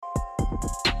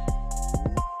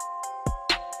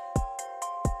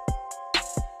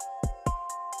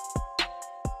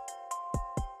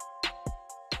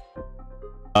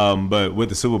But with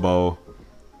the Super Bowl,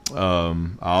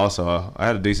 I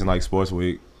had a decent like sports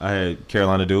week. I had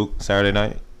Carolina Duke Saturday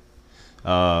night.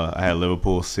 I had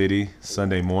Liverpool City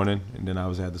Sunday morning, and then I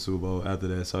was at the Super Bowl after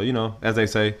that. So as they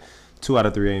say, 2 out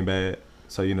of 3 ain't bad.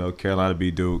 So Carolina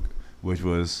beat Duke, which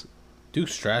was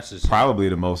Duke's trash is probably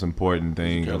the most important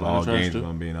thing of all games. If too?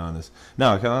 I'm being honest.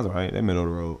 No, Carolina's all right. They're middle of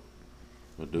the road.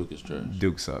 But Duke is trash.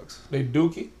 Duke sucks They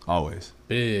Dookie. always,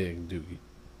 big Dookie.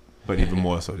 but even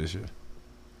more so this year.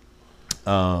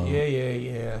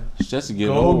 Yeah. It's just to get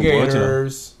Go old.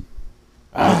 Gators.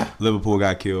 Liverpool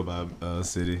got killed by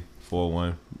City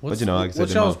 4-1. But like I said,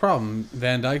 what's y'all's problem?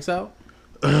 Van Dyke's out.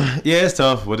 yeah, it's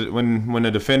tough when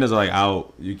the defenders are like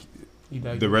out.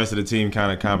 The rest of the team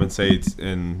kind of compensates,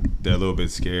 and they're a little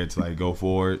bit scared to like go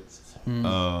forward.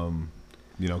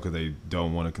 Because they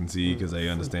don't want to concede because they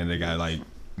understand they got like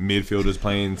midfielders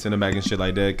playing center back and shit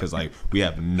like that. Because like we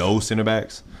have no center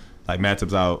backs. Like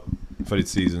Matip's out for the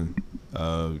season.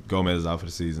 Gomez is out for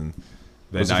the season.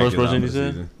 What's the first person you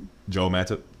said? Joe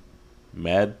Matip.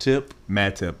 Matip.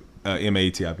 Matip.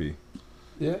 MATIP.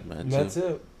 Yeah, that's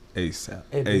it. ASAP.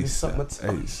 Hey, baby, suck my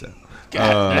ASAP. tip.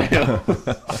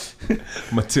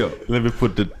 My tip. Let me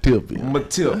put the tip in. My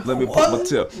tip. Let me put my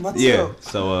tip. My Yeah. tip.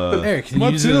 So Eric, can you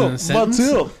use it in a sentence?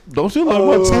 Don't you like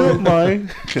my tip, man?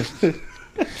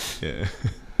 yeah.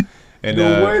 And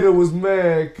The waiter was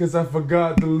mad because I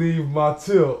forgot to leave my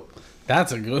tip.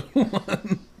 That's a good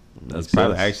one. that's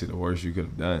probably actually the worst you could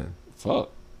have done. Fuck.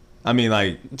 I mean,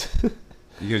 like, you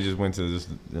could have just went to just,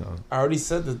 I already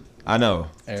said the I know.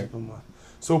 Eric. tip of my.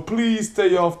 So please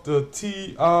stay off the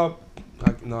T. No,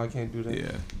 I can't do that.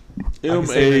 Yeah.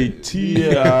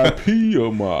 MATIP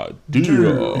on my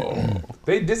deal.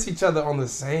 They diss each other on the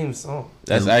same song.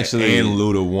 That's actually And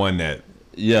Luda won that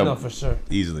yeah. No, for sure.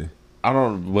 easily. I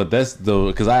don't. But that's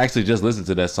because I actually just listened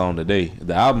to that song today.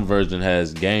 The album version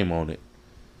has Game on it.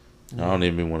 I don't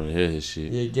even want to hear his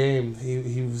shit. Yeah, Game.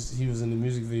 He was in the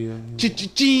music video.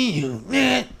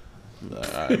 Man.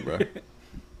 Alright, bro.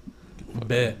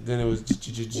 Bet. Then it was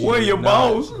Where your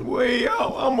balls? Where yo?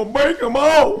 I'm gonna break them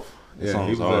off. Yeah, song's he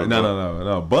was hard,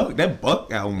 no. Buck. That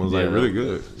Buck album was like really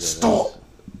good. Stop.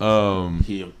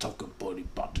 Him talking, but he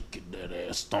about to get that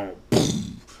ass stoned.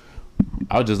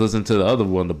 I was just listening to the other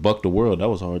one, the Buck the World. That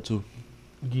was hard too.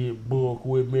 Get Buck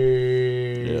with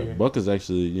me. Yeah, Buck is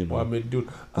actually, What I mean, dude.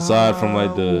 aside from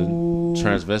like the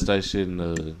transvestite shit and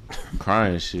the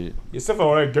crying shit, Except for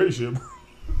all that gay shit.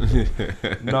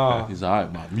 Nah. he's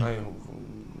alright, man. I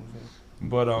ain't,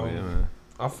 but yeah, man.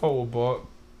 I fought with Buck.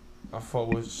 I fought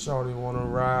with Shorty wanna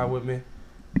ride with me,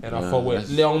 and I Yeah, fought with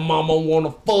that's- Little Mama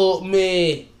wanna fuck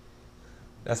me.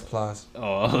 That's Plies.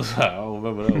 Oh, I don't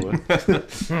remember that one.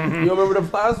 You remember the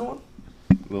Plies one?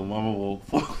 Little mama will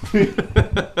fuck me.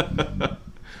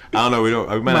 I don't know. We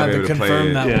might not be able to play confirm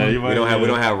it. that Yeah, one. you might. We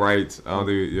don't have rights. I don't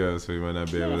think. Yeah, so you might not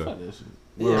be able to.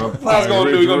 Yeah. Plies gonna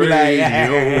do. He gonna be like,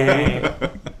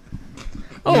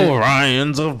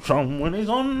 Orion's a drum when he's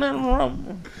on that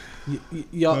rum.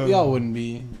 Y'all wouldn't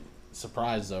be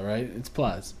surprised though, right? It's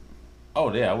Plies.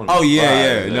 Oh yeah, I wouldn't. Oh, be yeah,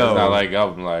 surprised. yeah, no. It's not like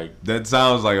I'm like. That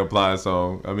sounds like a Ply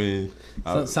song. I mean,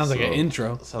 Sounds like an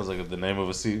intro. Sounds like the name of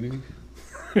a CD.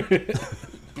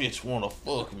 Bitch wanna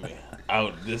fuck me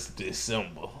out this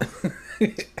December.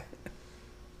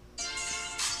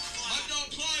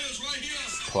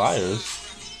 Pliers.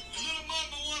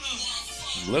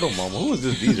 Little Mama. Who is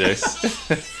this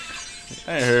DJ?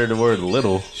 I ain't heard the word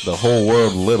little. The whole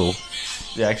word little.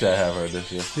 Yeah, actually I have heard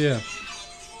this, yeah. Yeah.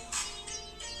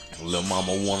 Little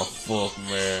Mama wanna fuck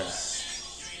me.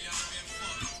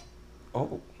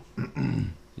 oh,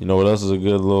 You know what else is a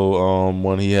good little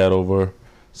one he had over?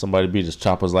 Somebody beat his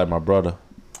choppers like my brother.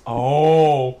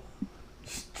 oh,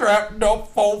 strapped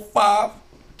up 4-5.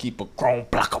 Keep a chrome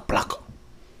blocker.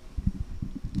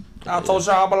 I told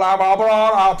y'all like my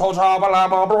brother. I told y'all like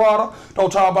my brother.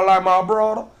 Told y'all like my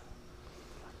brother.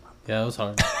 Yeah, it was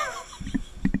hard.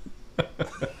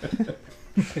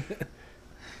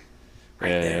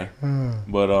 Yeah.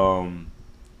 But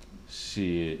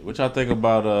shit. What y'all think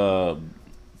about No,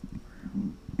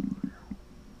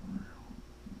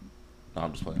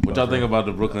 I'm just playing. What y'all think about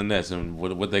the Brooklyn Nets and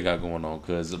what they got going on?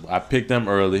 Cause I picked them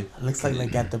early. Looks like they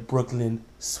got the Brooklyn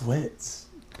sweats.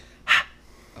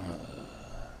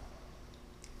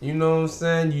 You know what I'm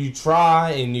saying? You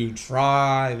try and you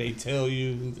try. They tell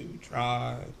you that you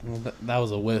try. Well, that was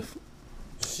a whiff.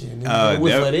 Shit, nigga,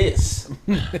 whiff of this.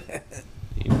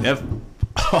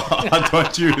 I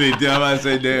thought you really did. I might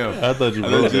say damn. I thought you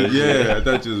I wrote thought you, that shit. yeah, I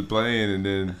thought you was playing and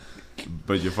then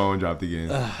but your phone dropped again.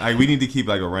 Like we need to keep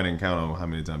like a running count on how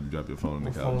many times you drop your phone on My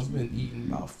the couch. phone's been eaten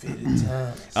about 50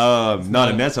 times. No,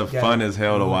 the Nets are Gotta fun as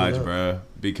hell to load it watch, up. bruh,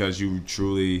 because you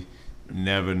truly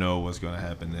never know what's gonna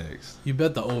happen next. You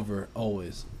bet the over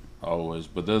always. Always,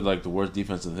 but they're like the worst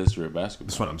defense in the history of basketball.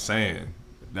 That's what I'm saying.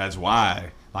 That's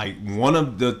why. Like one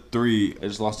of the three, They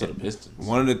just lost to the Pistons.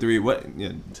 one of the three, what?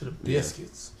 Yeah, To the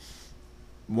biscuits.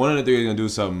 one of the three is gonna do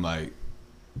something like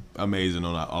amazing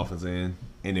on the offensive end,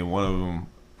 and then one of them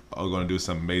are gonna do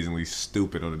something amazingly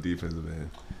stupid on the defensive end.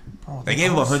 Bro, They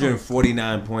gave up all so-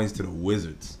 149 points to the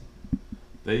Wizards.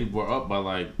 They were up by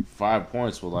like 5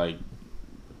 points with like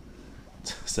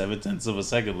 0.7 of a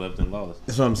second left and lost.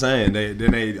 That's what I'm saying.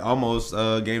 They almost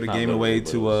gave the Not game really, away but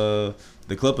it to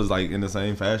the Clippers, like in the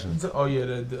same fashion. Oh yeah,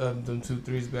 them 2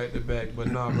 threes back to back,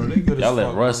 but nah, bro, they good Y'all as let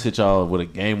fuck. Russ bro. hit y'all with a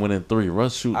game-winning 3.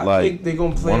 Russ shoot I like think they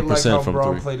gonna play it like 1% how from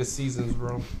Braun 3. play the seasons,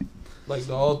 bro. Like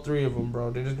all 3 of them,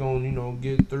 bro. They just gonna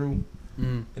get through,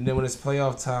 and then when it's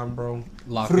playoff time, bro,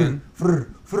 Lock in.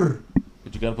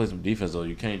 But you gotta play some defense though.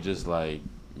 You can't just like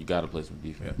you gotta play some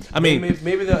defense. I mean,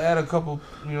 maybe they'll add a couple,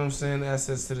 you know what I'm saying,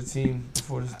 assets to the team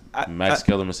before this. Max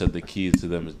Kellerman said the key to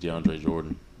them is DeAndre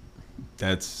Jordan.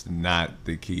 that's not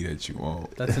the key that you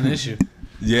want. That's an issue.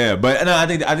 Yeah, but no, I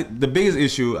think the biggest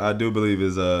issue I do believe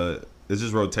is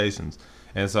just rotations,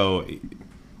 and so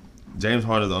James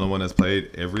Harden is the only one that's played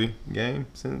every game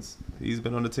since he's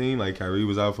been on the team. Like Kyrie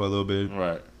was out for a little bit.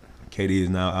 Right. KD is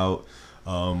now out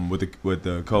with the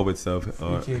COVID stuff,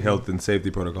 or Free KD. health and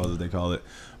safety protocols as they call it.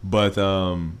 But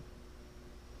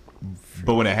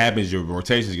when it happens, your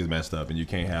rotations get messed up, and you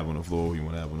can't have on the floor what you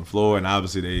want to have on the floor. And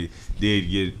obviously, they did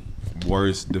get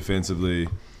worse defensively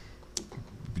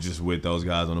just with those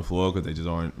guys on the floor because they just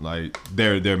aren't like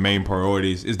their main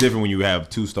priorities. It's different when you have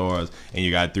 2 stars and you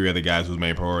got 3 other guys whose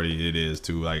main priority it is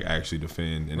to like actually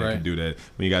defend, and they Right. can do that.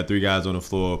 When you got 3 guys on the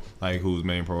floor like whose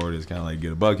main priority is kind of like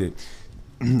get a bucket,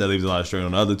 that leaves a lot of strain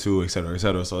on the other 2, et cetera, et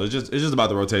cetera. So it's just about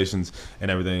the rotations and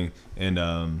everything, and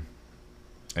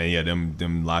yeah,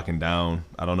 them locking down.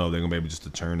 I don't know if they're gonna be able just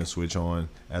to turn the switch on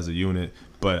as a unit,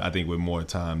 but I think with more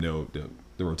time,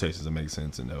 the rotations will make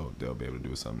sense, and they'll be able to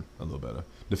do something a little better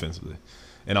defensively,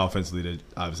 and offensively.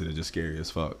 They're just scary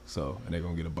as fuck. So, and they're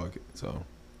gonna get a bucket. So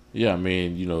Yeah, I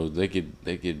mean, you know, they could,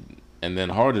 and then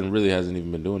Harden really hasn't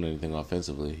even been doing anything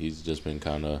offensively. He's just been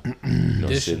kind of,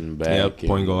 Dishing. sitting back. yeah, and,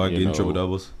 point guard you getting know, triple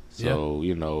doubles. So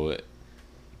you know,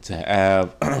 to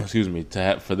have,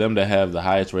 for them to have the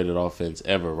highest rated offense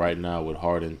ever right now with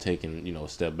Harden taking a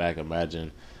step back.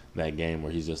 Imagine that game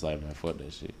where he's just like, man, fuck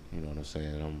that shit. You know what I'm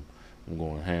saying? I'm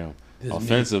going ham. This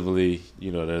Offensively,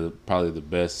 they're probably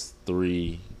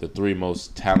the 3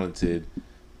 most talented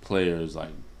players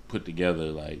like put together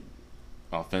like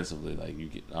offensively. Like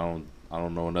I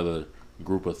don't know another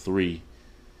group of 3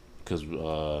 because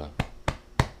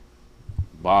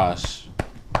Bosch.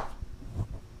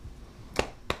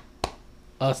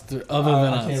 Us, other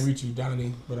than I us. can't reach you,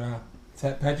 Donnie, but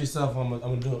pat yourself. I'm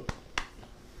gonna do it.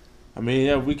 I mean,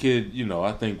 yeah, we could.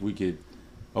 I think we could.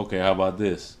 Okay, how about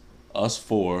this? Us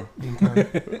 4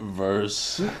 Okay.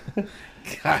 versus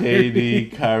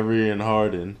KD, Kyrie, and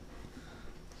Harden.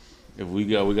 If we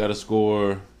got to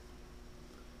score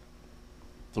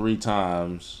 3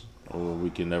 times, or we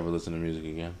can never listen to music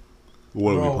again.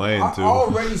 What are Bro, we playing I to?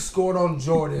 already scored on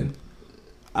Jordan.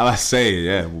 I say,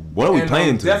 yeah. What are we and playing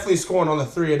I'm to? definitely scoring on the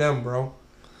 3 of them, bro.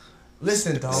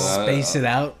 Listen, dog. Space it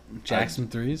out. Jackson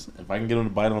threes. If I can get him to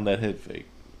bite on that head fake,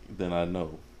 then I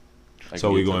know. I So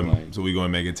can we get to the going. line. So we going to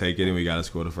make it take it, and we got to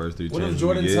score the first 3 what chances if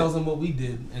Jordan we get. tells them what we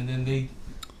did, and then they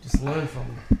just learn from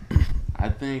him? I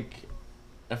think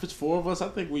if it's 4 of us, I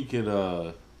think we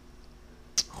could.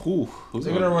 Who's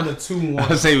They're gonna run a 2-1.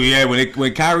 I say, yeah.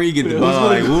 When Kyrie get the ball,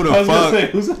 like who the fuck?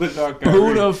 Who's gonna guard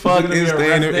Who the Is fuck there gonna is be a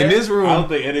staying ref in this room? I don't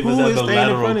think any of us Who have is the staying in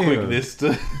lateral front of him? quickness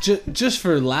to. Just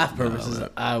for laugh purposes,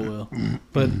 I will.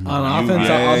 But on offense,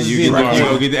 Yeah, I'll just you be get, like, you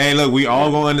go get the, hey, look, we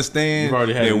all gonna understand You've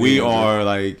already had that it we in, are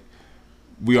like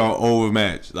we are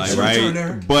overmatched, like It's your turn, right.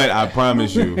 Eric. But I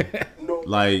promise you, No.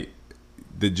 like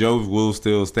the jokes will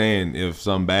still stand if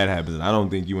something bad happens. And I don't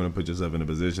think you want to put yourself in a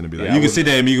position to be like, Yeah, you I can would- sit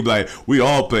there and you can be like, we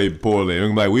all played poorly. And you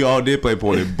can be like, we all did play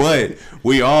poorly, but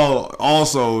we all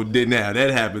also didn't have that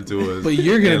happen to us. but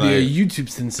you're gonna And, be a like, YouTube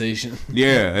sensation.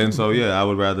 yeah, and so yeah, I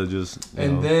would rather just you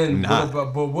And know, then, not.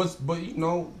 but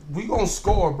we gonna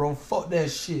score, bro. Fuck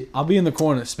that shit. I'll be in the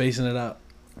corner spacing it out.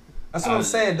 That's what I'm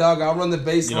saying, dog. I'll run the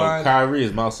baseline. Kyrie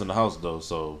is mouse in the house though,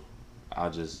 so I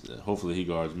just hopefully he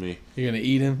guards me. You're gonna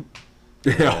eat him.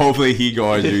 Hopefully he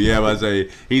guards you. Yeah, but I say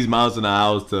he's mousing the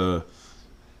house to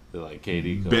They're like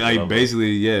KD. like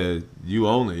basically, yeah, you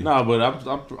only. No, but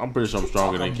I'm pretty sure I'm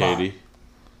stronger than talking KD.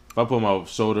 If I put my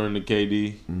shoulder into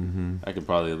KD, I could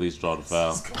probably at least draw the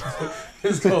foul.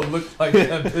 It's gonna look like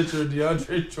that picture of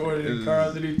DeAndre Jordan and Karl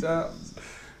Anthony Towns.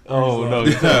 Oh no,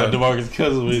 he's talking about DeMarcus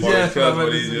Cousins. Yeah, Cousins, I'm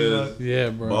what he just Yeah,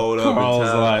 bro. bowled up Carl's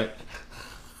and like,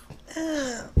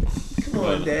 come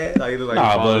on, Dad. Like, he look like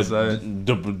nah, his but father's son.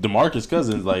 DeMarcus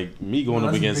Cousins, like me going No,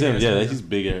 up that's a against big him, ass yeah, guy. he's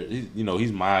bigger.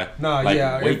 He's my Nah, like,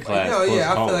 yeah, weight class. I plus feel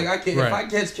taller. like I can. Right. If I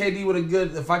catch KD with a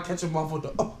good, if I catch him off with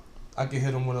the, I can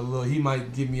hit him with a little. He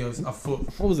might give me a foot.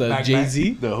 What was that? Back, Jay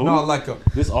Z? The who? No, like a.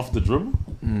 This off the dribble?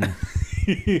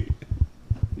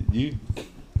 You?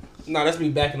 No, that's me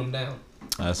backing him down.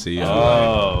 I see.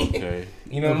 Oh, okay.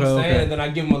 You know what I'm Okay, saying? okay. And then I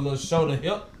give him a little shoulder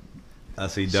hip. I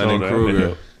see Shoulder Dunning up Kruger.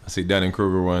 and I see Dunning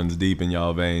Kruger runs deep in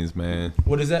y'all veins, man.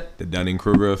 What is that? The Dunning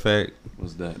Kruger effect.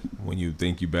 What's that? When you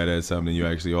think you better at something than you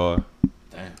actually are.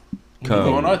 Damn.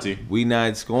 Come. Going RT. We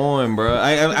not scoring, bro.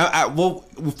 Well,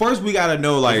 first we gotta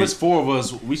know, like, If it's four of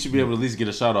us, we should be able to at least get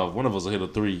a shot off. One of us will hit a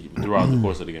three throughout the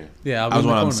course of the game. Yeah, that's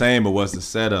what I'm saying. But what's the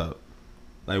setup?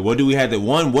 Like, what do we have to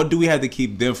What do we have to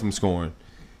keep them from scoring?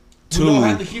 We Two, don't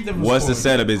have to keep them from what's the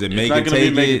scoring. setup? Is it It's make not it gonna take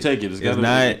be make it? it take it. It's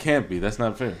not. It can't be. That's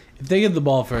not fair. If they get the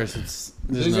ball first,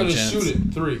 there's He's no gonna chance. shoot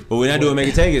it. 3. But we're not doing make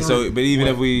it take it. So, but even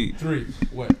if we, 3.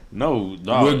 What? No,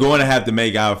 dog. we're going to have to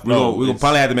make our. We're No, gonna it's-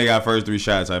 probably have to make our first 3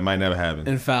 shots. So it might never happen.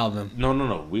 And foul them. No.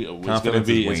 It's gonna Confidence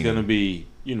be. is It's waning. gonna be.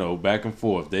 Back and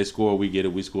forth. They score, we get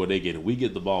it. We score, they get it. We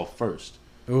get the ball first.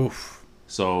 Oof.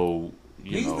 So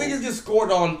These niggas get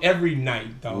scored on every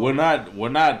night, though. we're not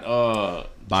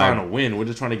trying to win. We're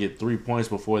just trying to get 3 points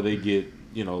before they get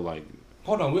like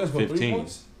Hold on, we have to score 3 15.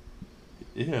 points?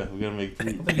 yeah. We gotta make 3.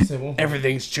 I think you said 1 point.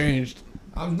 Everything's changed.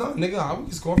 I'm not, nigga. We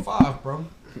can score 5, bro.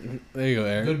 There you go,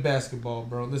 Eric. Good basketball,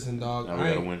 bro. Listen, dog. Now we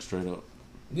gotta win straight up.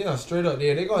 Yeah, straight up.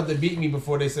 Yeah, they gonna have to beat me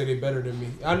before they say they better than me.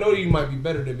 I know you might be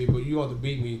better than me, but you gonna have to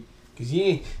beat me because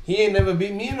he ain't never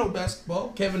beat me in no basketball.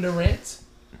 Kevin Durant,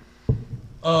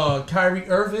 Kyrie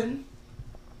Irving,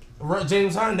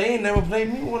 James Harden. They ain't never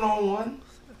played me 1-on-1.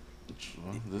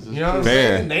 This is You know what I'm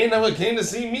Fair. saying? They ain't never came to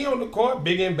see me on the court,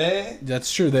 big and bad.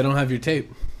 That's true. They don't have your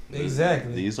tape.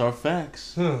 Exactly. These are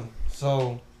facts.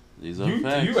 So These are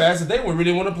facts. you asked if they would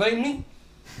really want to play me.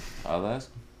 I'll ask.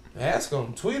 Ask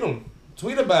them. Tweet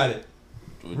about it.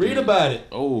 them. Read about it.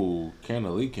 Oh, can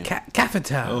of leaking.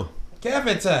 Cafetal. Oh,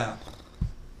 Capital.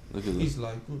 Look at this. He's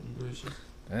like, goodness gracious.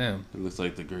 Damn. It looks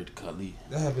like the great Kali.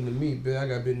 That happened to me, bitch. I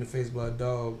got bit in the face by a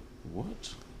dog.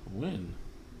 What? When?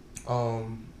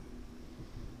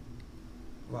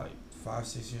 Like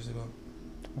 5-6 years ago.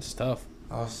 It's tough.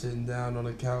 I was sitting down on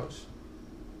the couch,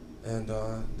 and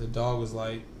the dog was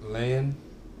like laying,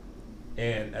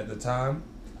 and at the time,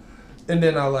 and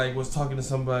then I like was talking to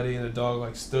somebody, and the dog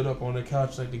like stood up on the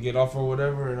couch like to get off or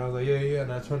whatever, and I was like, yeah,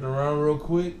 and I turned around real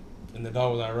quick, and the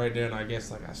dog was like right there, and I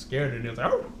guess like I scared it, and it was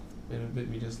like, oh, and it bit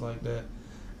me just like that,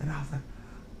 and I was like,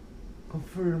 I'm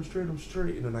free, I'm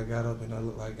straight, and then I got up and I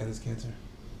looked like Ennis Cantor.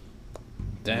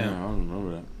 Damn. Yeah, I don't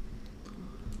remember that.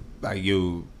 like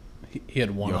you, He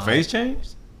had one your eye. face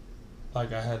changed.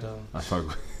 Like I had I fuck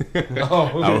with.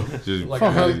 oh, I was just like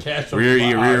I had to catch up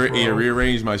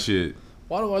rearrange my shit.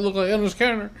 Why do I look like Ennis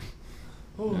Cantor?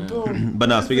 Oh, Yeah. no. But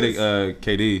now speaking of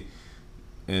KD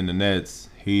in the Nets,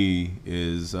 he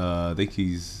is. I think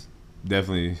he's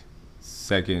definitely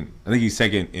second. I think he's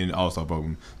second in All-Star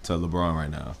voting to LeBron right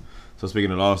now. So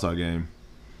speaking of the All-Star game,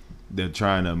 they're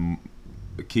trying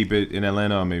to keep it in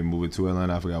Atlanta or maybe move it to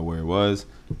Atlanta. I forgot where it was,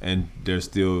 and they're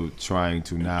still trying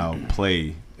to now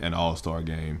play an All-Star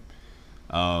game.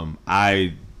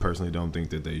 I personally don't think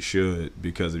that they should,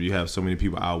 because if you have so many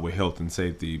people out with health and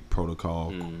safety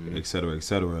protocol, et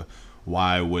cetera,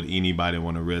 why would anybody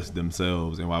want to risk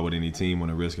themselves, and why would any team want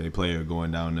to risk a player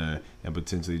going down there and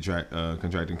potentially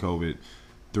contracting COVID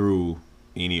through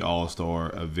any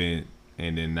All-Star event,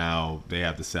 and then now they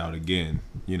have to sell it again?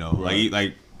 You know, Right.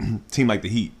 like team like the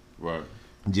Heat, Right.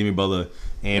 Jimmy Butler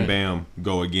and Right. Bam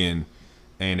go again,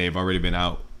 and they've already been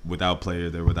out without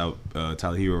players. They're without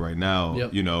Tyler Hero right now.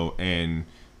 Yep. You know, and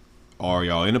are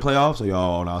y'all in the playoffs? Are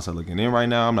y'all on the outside looking in right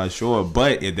now? I'm not sure,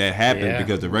 but if that happens, Yeah,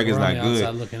 because the we're record's on not the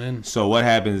outside good. looking in. So what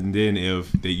happens then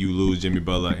if that you lose Jimmy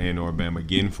Butler and or Bam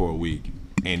again for a week,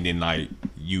 and then like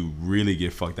you really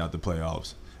get fucked out the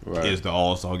playoffs? Right. Is the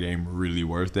All-Star game really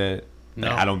worth that? No.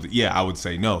 Like, I don't. Yeah, I would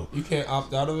say no. You can't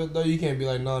opt out of it though. You can't be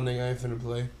like, no, nigga, I ain't finna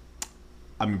play.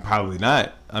 I mean, probably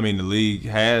not. I mean, the league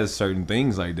has certain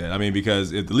things like that. I mean,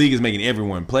 because if the league is making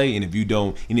everyone play, and if you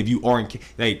don't, and if you aren't,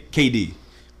 like KD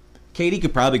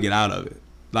could probably get out of it.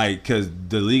 Like, because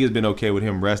the league has been okay with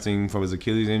him resting from his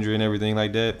Achilles injury and everything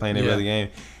like that, playing every Yeah. other game.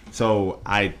 So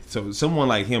someone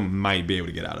like him might be able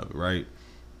to get out of it, right?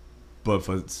 But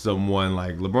for someone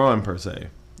like LeBron per se,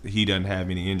 he doesn't have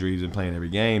any injuries and playing every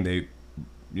game, they,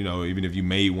 even if you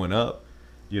made one up,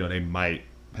 they might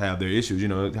have their issues. You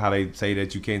know how they say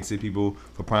that you can't sit people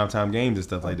for primetime games and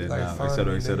stuff like that now, et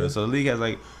cetera, et cetera. So the league has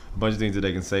like a bunch of things that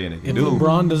they can say and they can If do.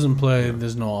 LeBron doesn't play,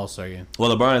 there's no All-Star game.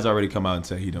 Well, LeBron has already come out and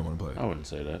said he don't want to play. I wouldn't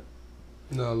say that.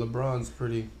 No, LeBron's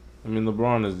pretty. I mean,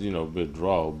 LeBron is, a big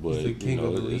draw, but, He's the king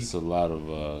of the it's a lot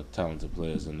of talented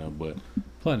players in there. But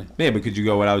Plenty. Yeah, but could you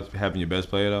go without having your best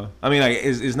player though? I mean, like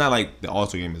it's not like the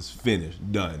All-Star game is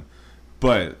finished, done.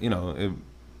 But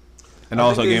an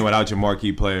All-Star game without your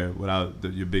marquee player, without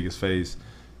your biggest face,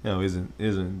 isn't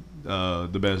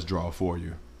the best draw for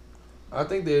you. I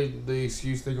think the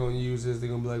excuse they're gonna use is they're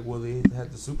gonna be like, well, they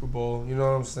had the Super Bowl. You know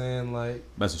what I'm saying? Like,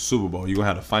 that's a Super Bowl. You're gonna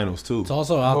have the finals too. It's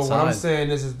also but outside. what I'm saying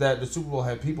is that the Super Bowl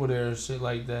had people there and shit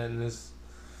like that, and it's.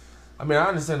 I mean, I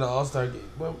understand the All-Star game,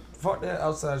 but fuck that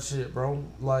outside shit, bro.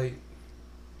 Like,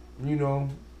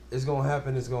 it's gonna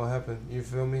happen. It's gonna happen. You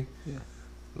feel me? Yeah.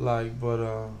 Like,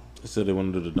 but they said they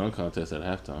want to do the dunk contest at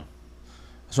halftime.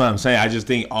 That's what I'm saying. I just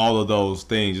think all of those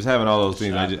things, just having all those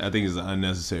things, Shot. I think is an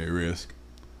unnecessary risk.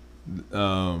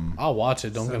 I'll watch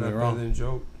it. Don't get me wrong.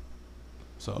 Joke.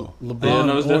 So LeBron, Yeah,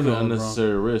 no, it's or definitely no an LeBron.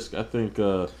 unnecessary risk. I think, it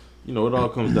all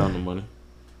comes down to money.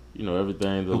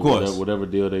 Everything, Of course. whatever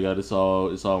deal they got, it's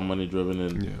all money driven,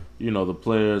 and yeah, the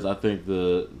players. I think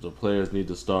the players need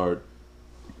to start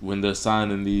when they're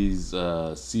signing these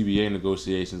CBA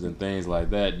negotiations and things like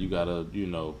that. You gotta,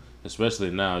 especially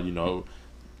now,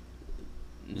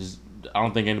 just, I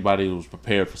don't think anybody was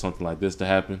prepared for something like this to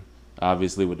happen.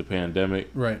 Obviously, with the pandemic,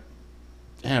 Right.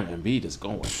 damn, Embiid is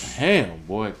going ham,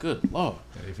 boy. Good lord.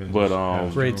 But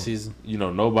Great season.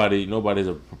 nobody's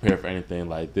prepared for anything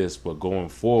like this. But going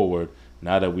forward,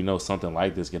 now that we know something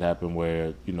like this could happen,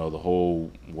 where the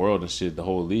whole world and shit, the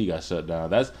whole league got shut down.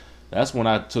 That's when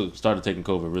I started taking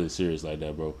COVID really serious like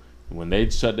that, bro. When they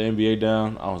shut the NBA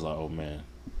down, I was like, oh man,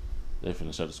 they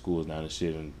finna shut the schools down and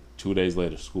shit. And 2 days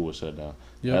later, school was shut down.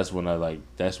 Yep.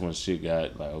 That's when shit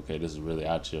got like, okay, this is really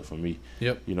out here for me.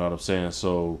 Yep. You know what I'm saying?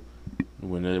 So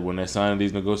when they sign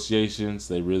these negotiations,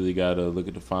 they really gotta look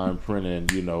at the fine print,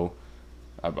 and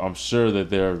I'm sure that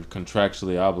they're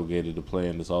contractually obligated to play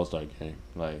in this All-Star game.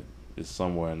 Like, it's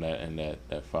somewhere in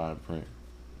that fine print.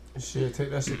 Shit,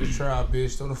 take that shit to trial,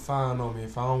 bitch. Throw the fine on me.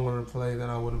 If I don't want to play, then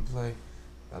I wouldn't play.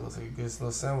 That looks like a good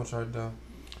little sandwich right there.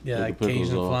 Yeah, Take like the pickles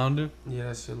Cajun off. flounder. Yeah,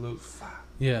 that shit looks fire.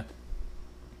 Yeah.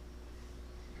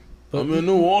 I'm in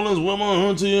New Orleans with my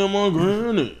auntie and my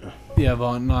granny. Yeah,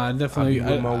 Vaughn. No, I definitely.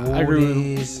 I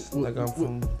agree with. Like I'm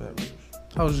from Baton Rouge.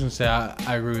 I was gonna say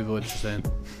I agree with what you're saying.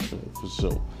 For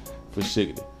sure. For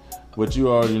shiggity. But you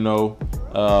already know,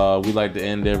 we like to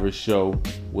end every show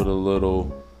with a little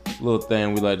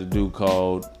thing we like to do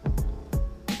called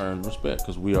Earn Respect,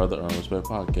 because we are the Earn Respect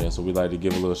podcast. So we like to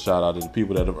give a little shout out to the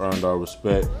people that have earned our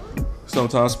respect.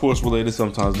 Sometimes sports related,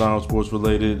 sometimes non-sports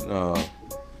related.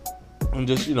 And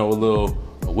just, a little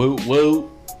woo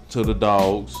to the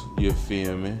dogs. You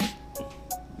feel me?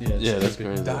 Yeah, that's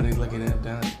crazy. Donnie's looking at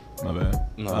Donnie. my bad.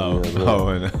 No,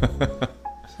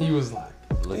 He was like,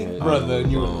 Looking hey, at- brother,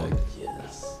 and you were Oh. like,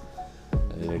 yes.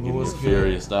 Yeah, getting What's your good?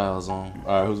 Furious Styles on.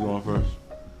 All right, who's going first?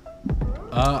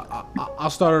 I'll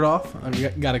start it off. I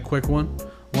got a quick one.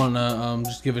 Want to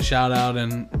just give a shout out,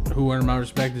 and who earned my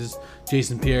respect is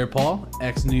Jason Pierre-Paul,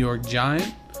 ex-New York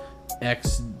Giant,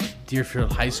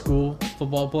 ex-Deerfield High School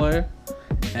football player,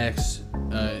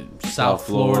 ex-South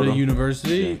Florida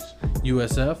University, Jinx.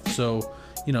 USF. So,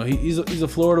 he's a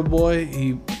Florida boy.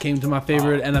 He came to my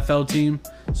favorite NFL team.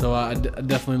 So I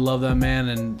definitely love that man,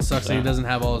 and sucks that he doesn't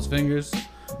have all his fingers.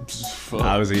 Fuck.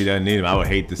 Obviously, he doesn't need him. I would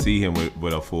hate to see him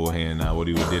with a full hand now. What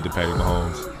he did to Patrick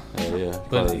Mahomes. Yeah.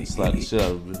 But Probably slap the shit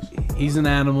out of it. He's an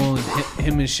animal, and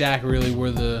him and Shaq really were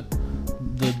the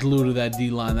glue to that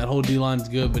D-line. That whole D-line's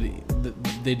good, but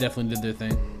they definitely did their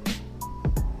thing.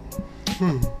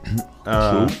 I'm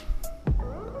gonna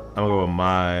go with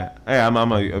my. Hey, I'm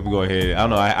gonna go ahead. I don't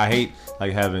know. I hate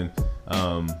like having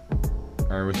earned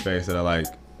respects that I like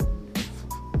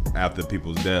after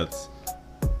people's deaths.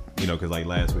 Because like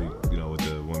last week, with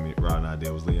the one Rod and I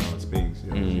did was Leon Spinks.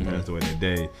 He passed away that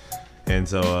day, and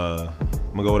so I'm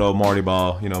gonna go with old Marty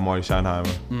Ball. Marty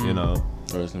Schottenheimer.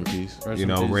 Rest in peace. Rest in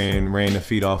peace. ran the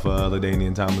feet off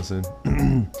LaDainian Tomlinson,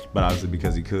 but obviously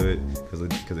because he could, because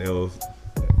LT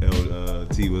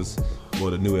was, well,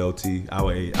 the new LT,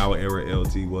 our era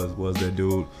LT was that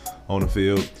dude on the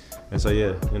field, and so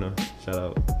yeah, shout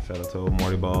out to old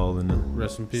Marty Ball and the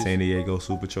Rest in peace. San Diego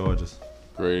Superchargers.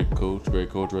 Great coach.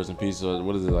 Rest in peace.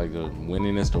 What is it, like the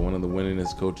winningest or one of the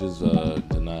winningest coaches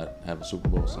to not have a Super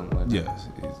Bowl, something like that? Yes,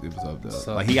 it was up there.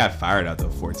 So- Like he got fired after a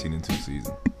 14-2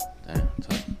 season. Damn,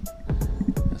 tough.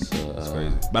 That's crazy.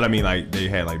 But I mean, like they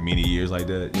had like many years like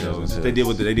that. You know, they did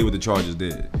what the Chargers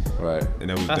did. Right. And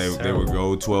it was That's they would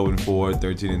terrible. go 12-4,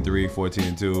 13-3,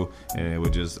 14-2, and it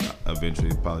would just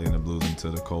eventually probably end up losing to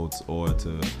the Colts or to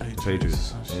the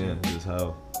Patriots. Yeah, just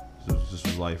how just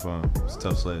was life on. It's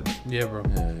tough sled. Yeah, bro.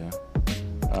 Yeah.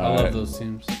 I love those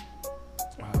teams.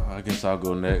 I guess I'll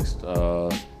go next.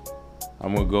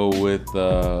 I'm gonna go with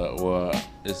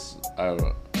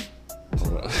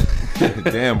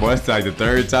Damn, boy, it's like the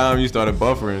third time you started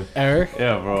buffering. Eric?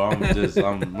 yeah, bro.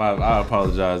 I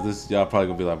apologize. Y'all probably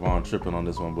gonna be like, "Oh, I'm tripping on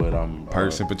this one," but I'm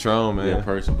Perks and Patron, man. Yeah,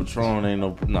 Perks and Patron ain't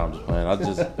no. No, I'm just playing.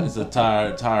 It's a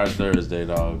tired Thursday,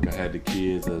 dog. I had the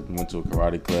kids. I went to a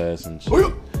karate class and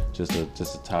shit. Just a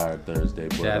tired Thursday.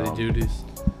 But, Daddy duties.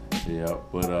 Yeah,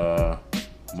 but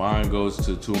mine goes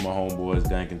to two of my homeboys,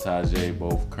 Dank and Tajay,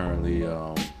 both currently,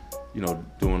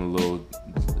 doing a little,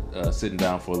 sitting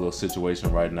down for a little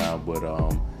situation right now. But I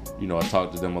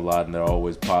talk to them a lot, and they're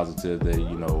always positive. They,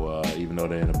 even though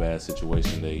they're in a bad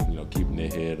situation, they, keeping their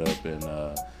head up and,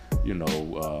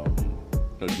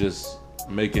 just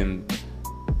making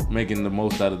the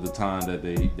most out of the time that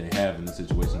they have in the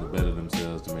situation to better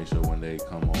themselves, to make sure when they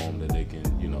come home that they can,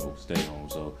 stay home.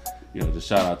 So, just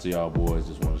shout out to y'all boys.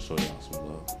 Just want to show y'all some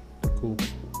love. Cool.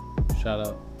 Shout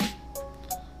out.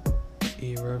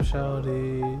 E-Rub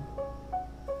Shouty.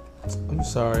 I'm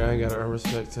sorry, I ain't got to earn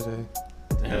respect today.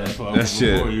 Yeah, that's why That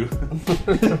shit. you.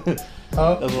 That's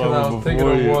That's why I we're was thinking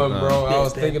before of you. one, bro. I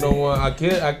was thinking of one. I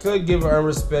could give earn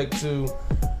respect to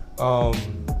my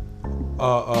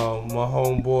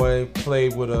homeboy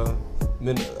played with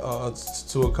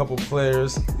to a couple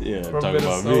players Yeah, from talking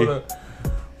about me. Minnesota.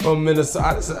 From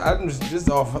Minnesota, I'm just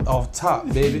off top,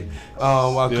 baby. A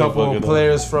Still couple fucking of up.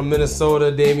 players from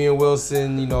Minnesota: Damian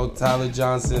Wilson, Tyler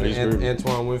Johnson, He's and hurt.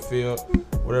 Antoine Winfield,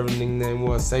 whatever the nickname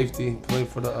was, safety, played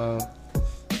for the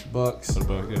Bucks.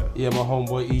 Yeah, my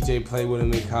homeboy EJ played with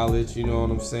him in college. You know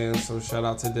what I'm saying? So shout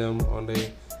out to them on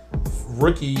their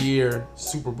rookie year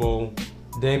Super Bowl.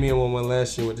 Damian won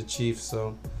last year with the Chiefs.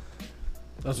 So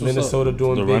That's what's Minnesota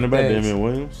doing The big running back, things. Damian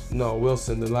Williams. No,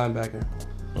 Wilson, the linebacker.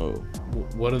 Oh, up.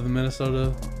 What are the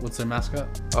Minnesota? What's their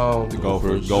mascot? The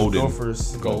Gophers. Golden.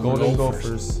 Gophers. Golden Golden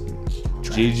Gophers. Gophers.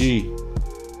 GG.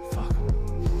 Fuck.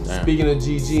 Damn. Speaking of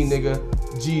GG, nigga,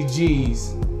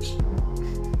 GG's.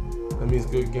 That means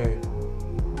good game.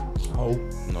 Hope.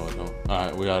 No, it don't. All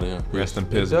right, we out of here. Rest in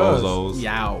piss, does. bozos.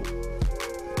 Yow.